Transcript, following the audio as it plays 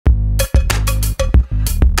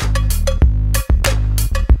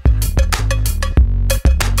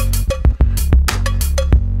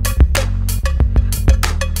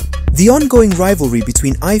The ongoing rivalry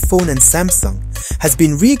between iPhone and Samsung has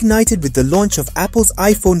been reignited with the launch of Apple's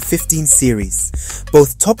iPhone 15 series.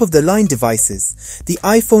 Both top-of-the-line devices, the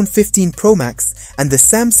iPhone 15 Pro Max and the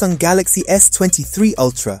Samsung Galaxy S23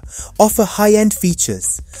 Ultra, offer high-end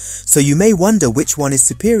features. So you may wonder which one is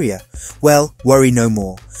superior. Well, worry no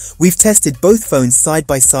more. We've tested both phones side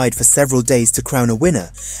by side for several days to crown a winner.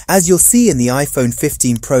 As you'll see in the iPhone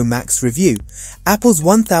 15 Pro Max review, Apple's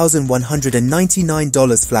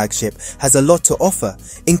 $1,199 flagship has a lot to offer,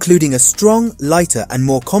 including a strong, lighter and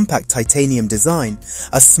more compact titanium design,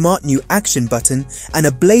 a smart new action button and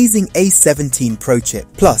a blazing A17 Pro chip.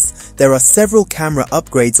 Plus, there are several camera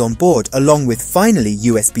upgrades on board along with finally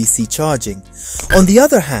USB-C charging. On the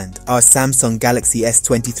other hand, our Samsung Galaxy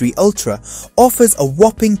S23 Ultra offers a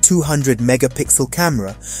whopping 200 megapixel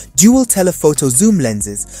camera, dual telephoto zoom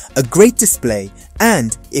lenses, a great display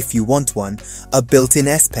and, if you want one, a built-in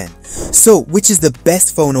S Pen. So, which is the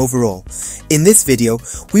best phone overall? In this video,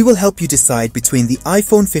 we will help you decide between the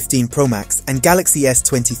iPhone 15 Pro Max and Galaxy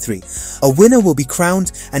S23. A winner will be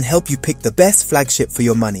crowned and help you pick the best flagship for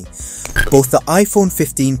your money. Both the iPhone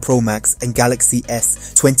 15 Pro Max and Galaxy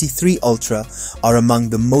S23 Ultra are among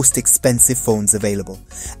the most expensive phones available.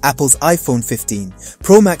 Apple's iPhone 15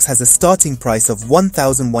 Pro Max has a starting price of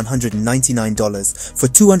 $1,199 for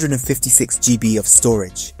 256 GB of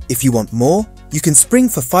storage. If you want more, you can spring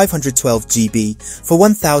for 512 GB for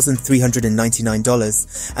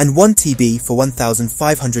 $1,399 and 1 TB for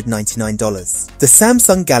 $1,599. The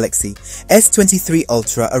Samsung Galaxy S23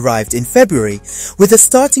 Ultra arrived in February with a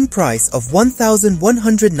starting price of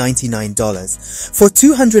 $1,199 for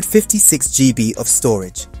 256 GB of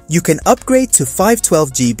storage. You can upgrade to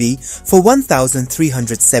 512 GB for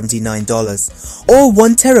 $1,379 or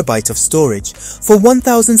 1 TB of storage for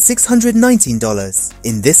 $1,619.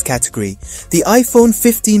 In this category, the iPhone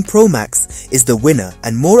 15 Pro Max is the winner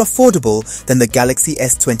and more affordable than the Galaxy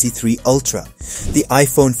S23 Ultra. The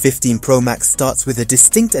iPhone 15 Pro Max starts with a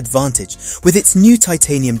distinct advantage with its new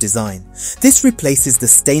titanium design. This replaces the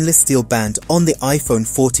stainless steel band on the iPhone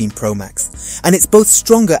 14 Pro Max, and it's both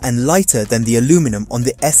stronger and lighter than the aluminum on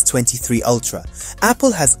the S23 Ultra.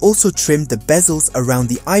 Apple has also trimmed the bezels around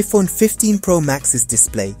the iPhone 15 Pro Max's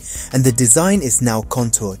display, and the design is now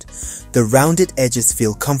contoured. The rounded edges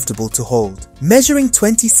feel comfortable to hold. Measuring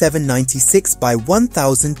 2796 by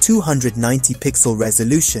 1290 pixel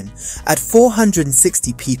resolution at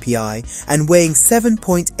 460 ppi and weighing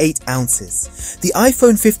 7.8 ounces, the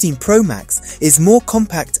iPhone 15 Pro Max is more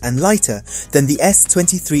compact and lighter than the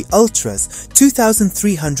S23 Ultra's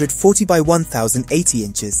 2340 by 1080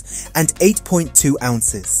 inches and 8.2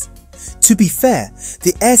 ounces. To be fair,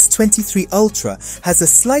 the S23 Ultra has a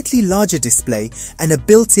slightly larger display and a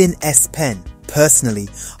built-in S Pen. Personally,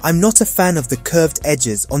 I'm not a fan of the curved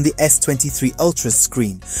edges on the S23 Ultra's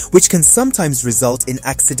screen, which can sometimes result in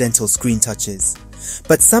accidental screen touches.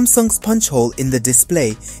 But Samsung's punch hole in the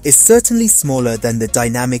display is certainly smaller than the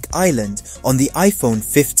dynamic island on the iPhone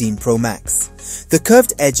 15 Pro Max. The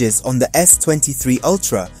curved edges on the S23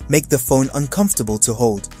 Ultra make the phone uncomfortable to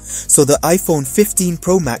hold, so the iPhone 15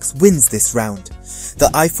 Pro Max wins this round.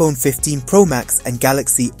 The iPhone 15 Pro Max and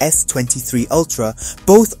Galaxy S23 Ultra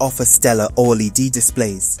both offer stellar OLED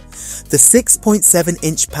displays. The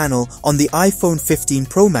 6.7-inch panel on the iPhone 15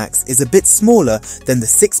 Pro Max is a bit smaller than the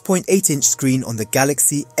 6.8-inch screen on the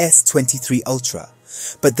Galaxy S23 Ultra.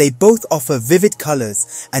 But they both offer vivid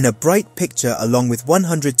colors and a bright picture along with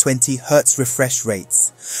 120 Hz refresh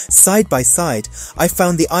rates. Side by side, I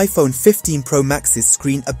found the iPhone 15 Pro Max's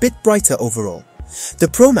screen a bit brighter overall. The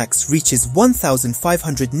Pro Max reaches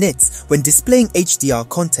 1500 nits when displaying HDR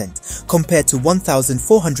content compared to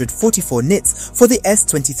 1444 nits for the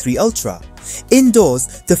S23 Ultra.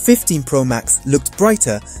 Indoors, the 15 Pro Max looked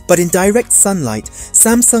brighter, but in direct sunlight,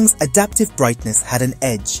 Samsung's adaptive brightness had an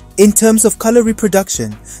edge. In terms of color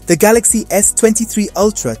reproduction, the Galaxy S23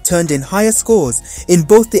 Ultra turned in higher scores in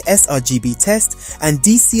both the sRGB test and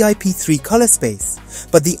DCI-P3 color space,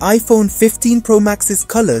 but the iPhone 15 Pro Max's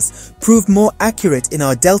colors proved more accurate in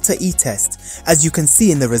our Delta E test, as you can see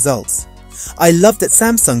in the results. I love that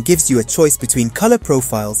Samsung gives you a choice between color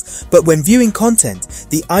profiles, but when viewing content,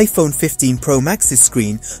 the iPhone 15 Pro Max's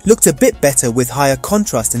screen looked a bit better with higher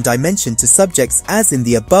contrast and dimension to subjects as in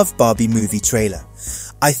the above Barbie movie trailer.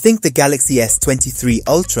 I think the Galaxy S23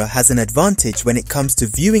 Ultra has an advantage when it comes to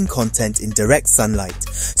viewing content in direct sunlight,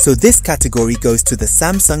 so this category goes to the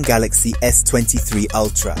Samsung Galaxy S23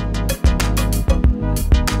 Ultra.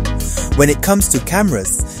 When it comes to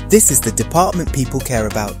cameras, this is the department people care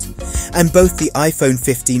about. And both the iPhone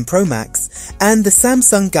 15 Pro Max And the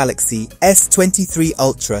Samsung Galaxy S23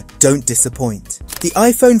 Ultra don't disappoint. The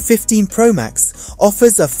iPhone 15 Pro Max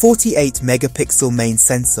offers a 48 megapixel main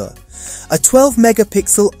sensor, a 12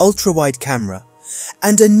 megapixel ultra-wide camera,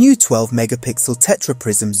 and a new 12 megapixel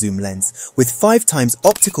tetraprism zoom lens with 5x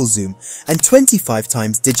optical zoom and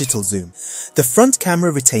 25x digital zoom. The front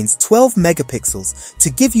camera retains 12 megapixels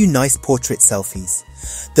to give you nice portrait selfies.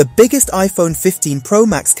 The biggest iPhone 15 Pro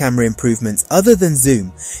Max camera improvements other than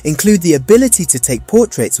zoom include the ability to take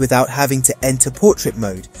portraits without having to enter portrait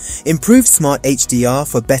mode, improved smart HDR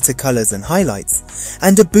for better colors and highlights,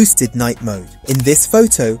 and a boosted night mode. In this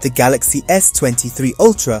photo, the Galaxy S23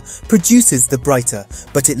 Ultra produces the brighter,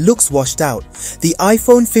 but it looks washed out. The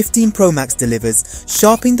iPhone 15 Pro Max delivers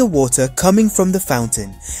sharpening the water coming from the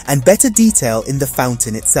fountain and better detail in the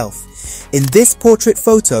fountain itself. In this portrait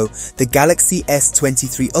photo, the Galaxy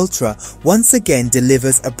S23 Ultra once again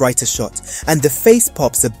delivers a brighter shot, and the face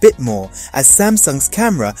pops a bit more as Samsung's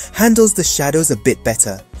camera handles the shadows a bit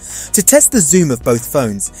better. To test the zoom of both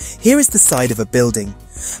phones, here is the side of a building.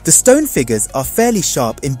 The stone figures are fairly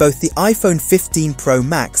sharp in both the iPhone 15 Pro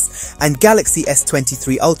Max and Galaxy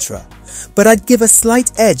S23 Ultra, but I'd give a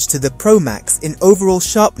slight edge to the Pro Max in overall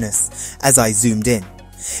sharpness as I zoomed in.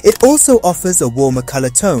 It also offers a warmer color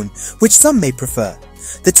tone, which some may prefer.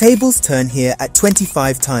 The tables turn here at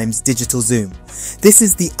 25x digital zoom. This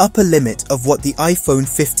is the upper limit of what the iPhone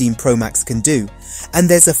 15 Pro Max can do, and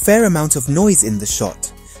there's a fair amount of noise in the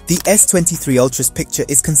shot. The S23 Ultra's picture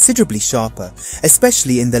is considerably sharper,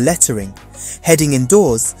 especially in the lettering. Heading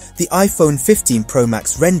indoors, the iPhone 15 Pro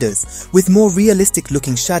Max renders with more realistic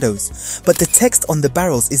looking shadows, but the text on the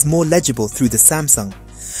barrels is more legible through the Samsung.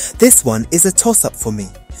 This one is a toss-up for me.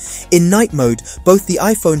 In night mode, both the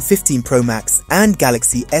iPhone 15 Pro Max and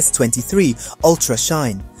Galaxy S23 Ultra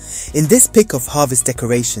shine. In this pic of harvest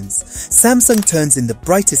decorations, Samsung turns in the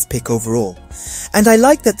brightest pic overall. And I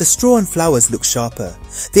like that the straw and flowers look sharper.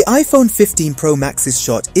 The iPhone 15 Pro Max's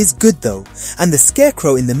shot is good though, and the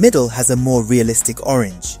scarecrow in the middle has a more realistic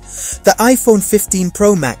orange. The iPhone 15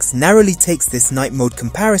 Pro Max narrowly takes this night mode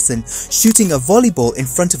comparison, shooting a volleyball in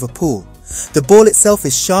front of a pool. The ball itself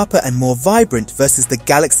is sharper and more vibrant versus the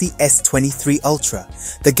Galaxy S23 Ultra.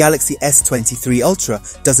 The Galaxy S23 Ultra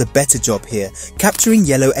does a better job here, capturing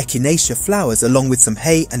yellow echinacea flowers along with some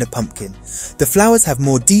hay and a pumpkin. The flowers have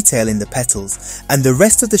more detail in the petals, and the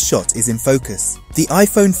rest of the shot is in focus. The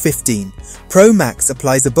iPhone 15 Pro Max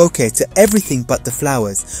applies a bokeh to everything but the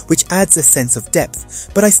flowers, which adds a sense of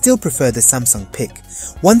depth, but I still prefer the Samsung pic.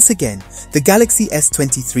 Once again, the Galaxy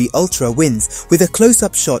S23 Ultra wins with a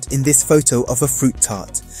close-up shot in this photo of a fruit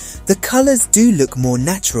tart. The colors do look more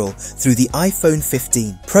natural through the iPhone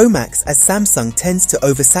 15 Pro Max as Samsung tends to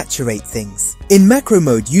oversaturate things. In macro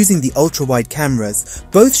mode using the ultra-wide cameras,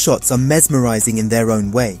 both shots are mesmerizing in their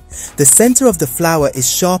own way. The center of the flower is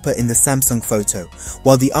sharper in the Samsung photo,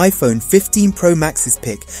 while the iPhone 15 Pro Max's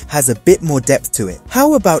pic has a bit more depth to it.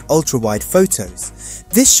 How about ultra-wide photos?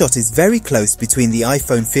 This shot is very close between the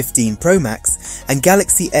iPhone 15 Pro Max and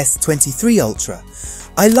Galaxy S23 Ultra.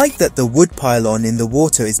 I like that the wood pylon in the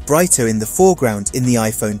water is brighter in the foreground in the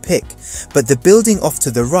iPhone pic, but the building off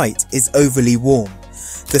to the right is overly warm.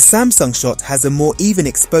 The Samsung shot has a more even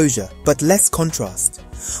exposure, but less contrast.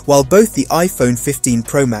 While both the iPhone 15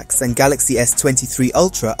 Pro Max and Galaxy S23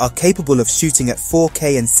 Ultra are capable of shooting at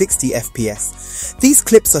 4K and 60 FPS, these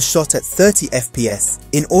clips are shot at 30 FPS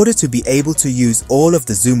in order to be able to use all of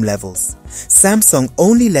the zoom levels. Samsung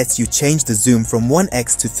only lets you change the zoom from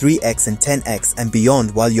 1x to 3x and 10x and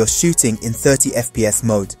beyond while you're shooting in 30 FPS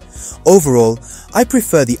mode. Overall, I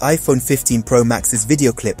prefer the iPhone 15 Pro Max's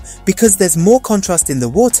video clip because there's more contrast in the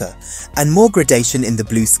water and more gradation in the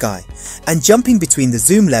blue sky, and jumping between the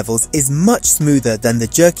zoom levels is much smoother than the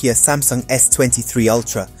jerkier Samsung S23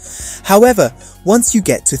 Ultra. However, once you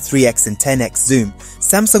get to 3x and 10x zoom,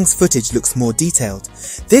 Samsung's footage looks more detailed.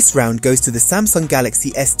 This round goes to the Samsung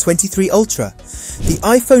Galaxy S23 Ultra. The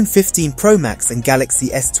iPhone 15 Pro Max and Galaxy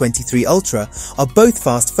S23 Ultra are both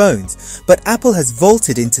fast phones, but Apple has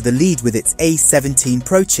vaulted into the lead with its A17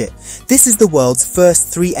 Pro chip. This is the world's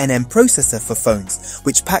first 3nm processor for phones,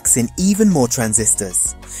 which packs in even more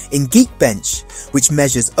transistors. In Geekbench, which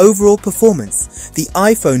measures overall performance, the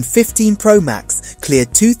iPhone 15 Pro Max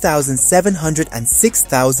cleared 2,700 and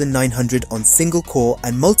 6,900 on single-core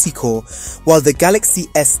and multi-core, while the Galaxy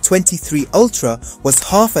S23 Ultra was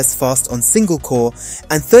half as fast on single-core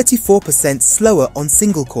and 34% slower on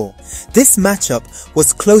single-core. This matchup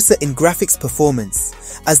was closer in graphics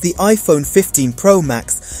performance, as the iPhone 15 Pro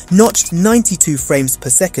Max notched 92 frames per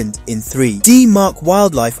second in 3D Mark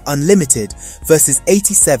Wildlife Unlimited versus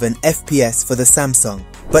 87 FPS for the Samsung.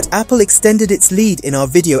 But Apple extended its lead in our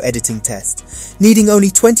video editing test, needing only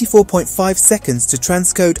 24.5 seconds to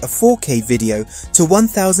transcode a 4K video to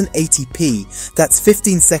 1080p. That's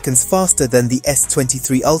 15 seconds faster than the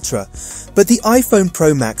S23 Ultra. But the iPhone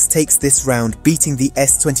Pro Max takes this round, beating the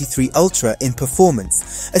S23 Ultra in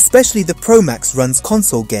performance. Especially the Pro Max runs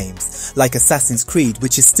console games, like Assassin's Creed,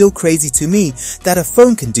 which is still crazy to me that a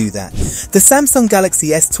phone can do that. The Samsung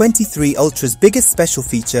Galaxy S23 Ultra's biggest special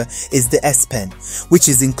feature is the S Pen, which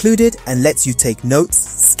is included and lets you take notes,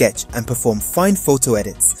 sketch, and perform fine photo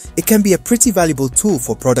edits. It can be a pretty valuable tool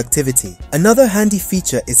for productivity. Another handy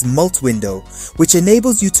feature is Multi-Window, which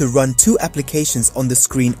enables you to run 2 applications on the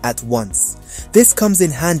screen at once. This comes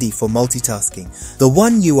in handy for multitasking. The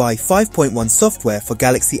One UI 5.1 software for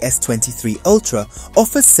Galaxy S23 Ultra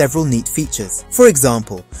offers several neat features. For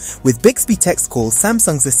example, with Bixby Text Call,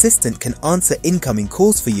 Samsung's assistant can answer incoming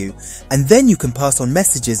calls for you, and then you can pass on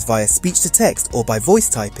messages via speech-to-text or by voice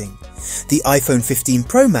typing. The iPhone 15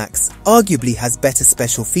 Pro Max arguably has better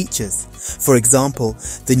special features. For example,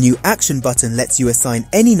 the new Action button lets you assign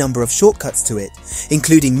any number of shortcuts to it,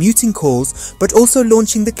 including muting calls, but also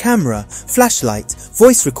launching the camera, flashlight,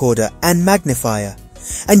 voice recorder, and magnifier.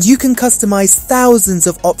 And you can customize thousands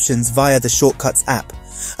of options via the Shortcuts app.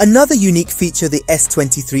 Another unique feature the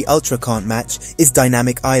S23 Ultra can't match is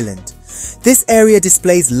Dynamic Island. This area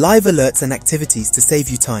displays live alerts and activities to save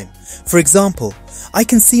you time. For example, I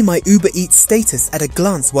can see my Uber Eats status at a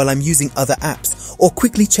glance while I'm using other apps, or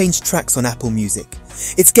quickly change tracks on Apple Music.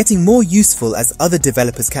 It's getting more useful as other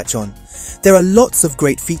developers catch on. There are lots of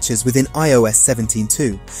great features within iOS 17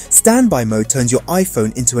 too. Standby mode turns your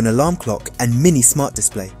iPhone into an alarm clock and mini smart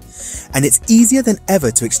display. And it's easier than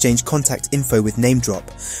ever to exchange contact info with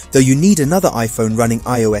NameDrop, though you need another iPhone running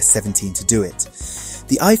iOS 17 to do it.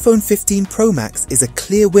 The iPhone 15 Pro Max is a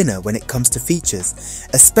clear winner when it comes to features,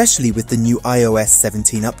 especially with the new iOS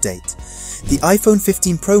 17 update. The iPhone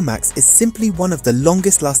 15 Pro Max is simply one of the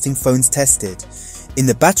longest lasting phones tested. In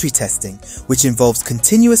the battery testing, which involves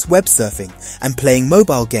continuous web surfing and playing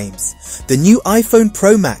mobile games, the new iPhone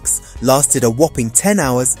Pro Max lasted a whopping 10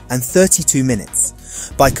 hours and 32 minutes.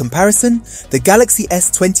 By comparison, the Galaxy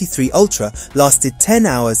S23 Ultra lasted 10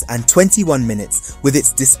 hours and 21 minutes with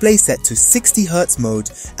its display set to 60Hz mode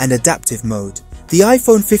and adaptive mode. The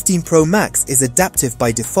iPhone 15 Pro Max is adaptive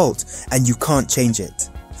by default and you can't change it.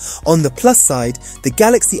 On the plus side, the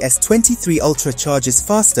Galaxy S23 Ultra charges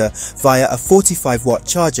faster via a 45-watt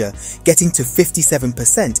charger, getting to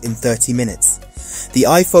 57% in 30 minutes. The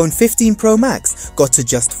iPhone 15 Pro Max got to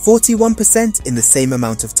just 41% in the same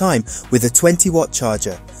amount of time with a 20-watt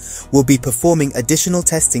charger. We'll be performing additional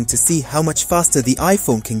testing to see how much faster the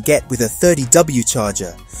iPhone can get with a 30W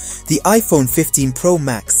charger. The iPhone 15 Pro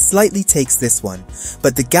Max slightly takes this one,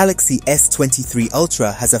 but the Galaxy S23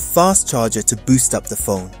 Ultra has a fast charger to boost up the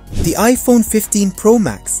phone. The iPhone 15 Pro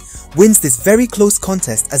Max wins this very close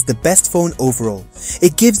contest as the best phone overall.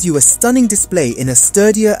 It gives you a stunning display in a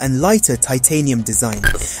sturdier and lighter titanium design,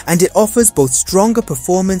 and it offers both stronger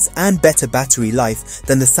performance and better battery life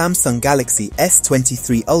than the Samsung Galaxy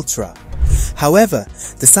S23 Ultra. However,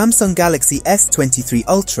 the Samsung Galaxy S23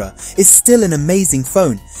 Ultra is still an amazing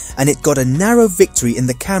phone, and it got a narrow victory in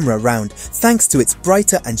the camera round thanks to its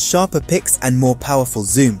brighter and sharper pics and more powerful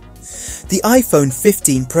zoom. The iPhone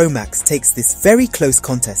 15 Pro Max takes this very close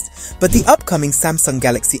contest, but the upcoming Samsung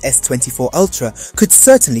Galaxy S24 Ultra could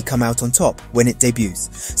certainly come out on top when it debuts.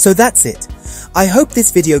 So that's it. I hope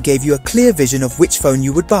this video gave you a clear vision of which phone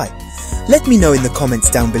you would buy. Let me know in the comments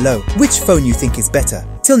down below which phone you think is better.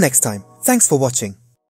 Till next time, thanks for watching.